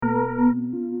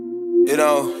You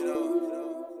know,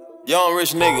 young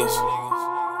rich niggas.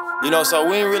 You know, so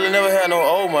we ain't really never had no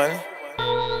old money.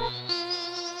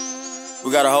 We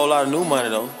got a whole lot of new money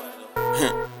though.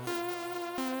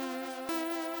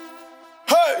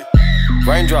 Hey!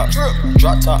 Raindrop,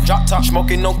 drop top,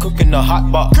 smoking, no cooking, the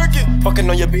hot box. Fucking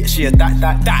on your bitch, yeah,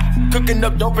 that. Cooking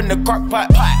up dope in the crock pot.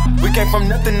 We came from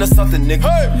nothing to something, nigga.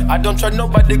 Hey. I don't try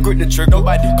nobody, grip the trigger.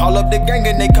 Nobody call up the gang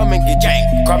and they come and get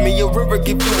gang. Cry me a river,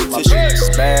 give you a tissue.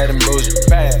 It's bad and Boujee,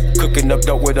 bad. Cooking up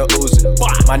dope with a Uzi.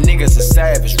 My niggas are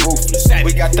savage, ruthless.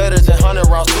 We got 30s and 100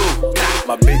 rounds too.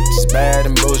 My bitch is bad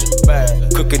and Boujee,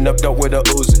 bad. Cooking up dope with a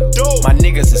Uzi. My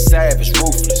niggas are savage,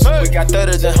 ruthless. We got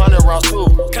 30s and 100 rounds too.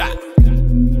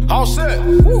 All set.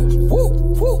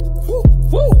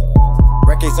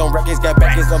 Records on records, got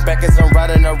backers on backers. I'm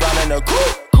riding around in a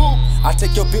coupe. I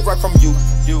take your bitch right from you.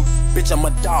 Bitch, I'm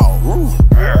a dog.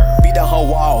 Beat down her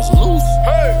walls, loose.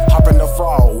 Hop in the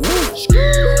frog.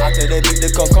 I tell that bitch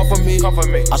to come for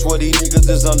me. I swear these niggas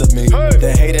is under me.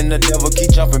 The hate and the devil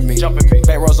keep jumping me.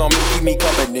 Back rows on me, keep me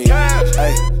company.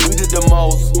 Hey, we did the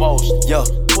most, yeah.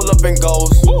 Pull up and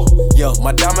goes, yeah.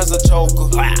 My diamonds a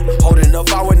choker. Holding up,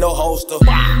 I with no holster.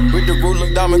 With the ruler,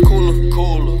 diamond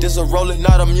cooler. This a roller,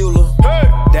 not a mule.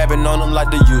 Dabbing on them like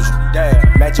the usual.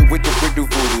 Magic with the brick do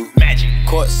voodoo.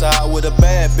 Courtside with a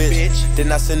bad bitch.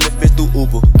 Then I send the bitch through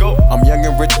Uber. I'm young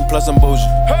and rich and plus I'm bougie.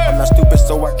 I'm not stupid,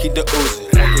 so I keep the Uzi.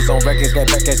 Records on records, got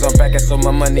backers on backers, so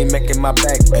my money making my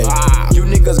back ache. You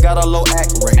niggas got a low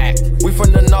act rate. We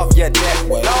from the north, yeah, that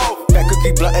way. Fat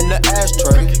cookie blunt in the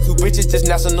ashtray. Two bitches just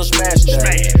national smash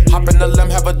day. Hop in the limb,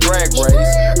 have a drag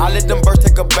race. I let them birds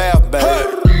take a bath,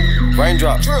 babe.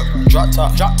 Raindrop, drop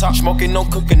top, smoking, no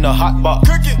cooking, the hot box.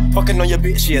 Fucking on your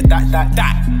bitch, yeah,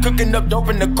 that. Cooking up dope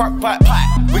in the crock pot.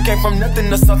 We came from nothing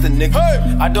to something,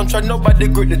 nigga. I don't try nobody,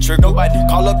 grip the trigger. Nobody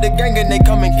call up the gang and they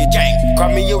come and get gang.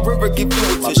 Cry me a river, give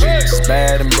you a tissue. It's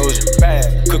bad and Boujee,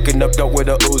 bad. Cooking up dope with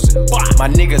a Uzi. My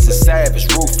niggas are savage,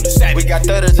 ruthless. We got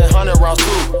 30s and 100 rounds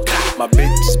too. My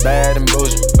bitch is bad and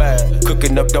Boujee, bad.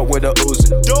 Cooking up dope with a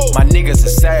Uzi. My niggas are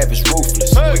savage,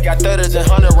 ruthless. We got 30s and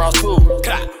 100 rounds too.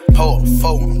 Pour a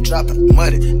four, I'm dropping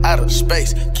money out of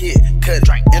space. Kid, cut,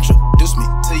 introduce me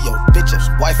to your bitch's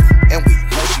wife, and we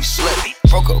know she slutty.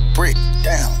 Broke a brick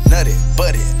down, nutty,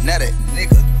 buddy, now that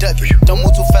nigga ducky. Don't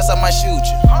move too fast, I might shoot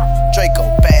you. Draco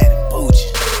bad and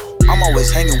Boujee. I'm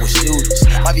always hanging with shooters.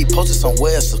 Might be posted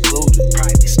somewhere secluded.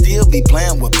 Still be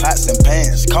playing with pots and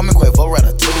pans. Call me Quavo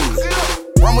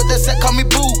Ratatouille. Run with that set, call me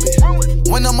Booby.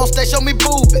 When I'm on stage, show me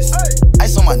boobies.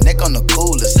 Ice on my neck on the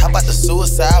coolest. How about the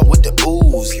suicide with the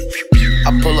Uzi? I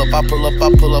pull up, I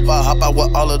hop out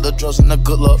with all of the drugs and the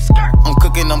good luck. I'm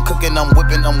cooking, I'm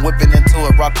whipping into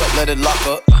it. Rock up, let it lock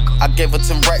up. I gave her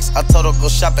 10 racks, I told her go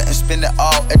shopping and spend it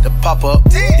all at the pop-up.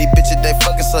 These bitches, they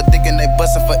fucking so dick and they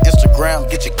bustin' for Instagram,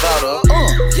 get your clout up.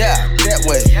 Yeah, that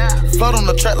way. Float on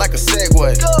the track like a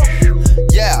Segway.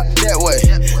 Yeah, that way.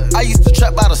 I used to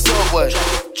trap by the subway.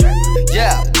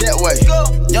 Yeah, that way.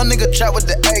 Young nigga trap with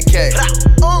the AK.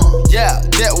 Yeah,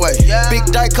 that way. Big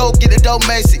Dyco, get it dope,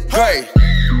 Macy. Great.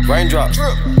 Raindrop,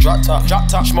 drop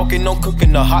top, smoking, no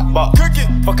cooking, the hot box.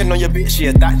 Fucking on your bitch,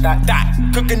 yeah,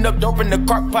 that. Cooking up dope in the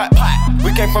crock pot.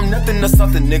 We came from nothing to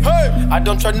something, nigga. I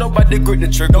don't try nobody, grip the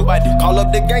trigger. Nobody call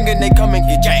up the gang and they come and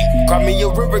get gang. Cry me a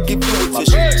river, give you a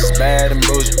tissue. It's bad and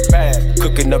Boujee, bad.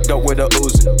 Cooking up dope with a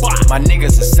Uzi. My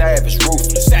niggas are savage,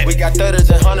 ruthless. We got 30s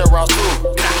and 100 rounds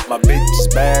too. My bitch is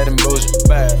bad and Boujee,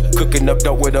 bad. Cooking up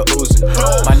dope with a Uzi.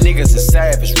 My niggas are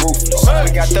savage, ruthless.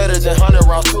 We got 30s and 100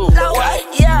 rounds too.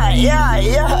 Yeah.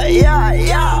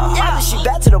 She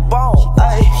back to the bone.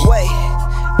 Ay, wait,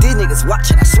 these niggas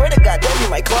watching. I swear to God, they be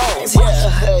my clones. Yeah,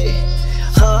 hey,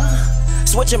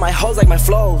 switching my hoes like my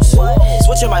flows.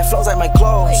 Switching my flows like my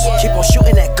clothes. Keep on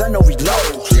shooting that gun, no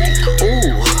reload.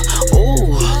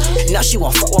 Ooh. Now she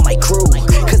won't fuck with my crew.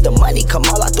 Cause the money come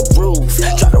all out the roof.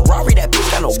 Drive the Rari, that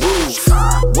bitch got no roof.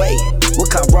 Wait, what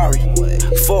kind of Rari?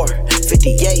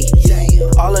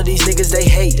 458. All of these niggas, they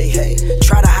hate.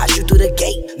 Try to hide you through the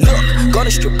gate. Look, go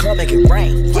to strip club, make it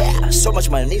rain. Yeah, so much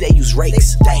money, they use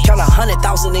rakes. Count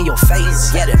 100,000 in your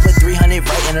face. Yeah, they put 300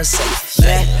 right in her safe.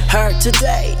 Met her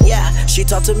today. Yeah, she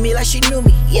talked to me like she knew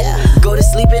me. Yeah, go to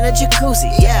sleep in a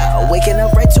jacuzzi. Yeah, waking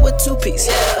up right to a two-piece.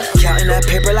 Yeah, counting that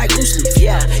paper like loose leaf.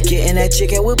 Yeah, getting that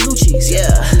chicken with blue cheese. Yeah,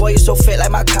 boy, you so fat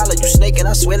like my collar. You snaking,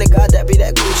 I swear to God, that be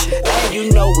that Gucci. And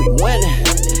you know we winning.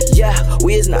 Yeah,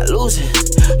 we is not losing.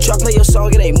 Try play your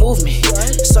song, it ain't move me.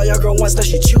 Saw your girl once, now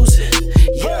she choosing.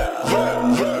 Yeah.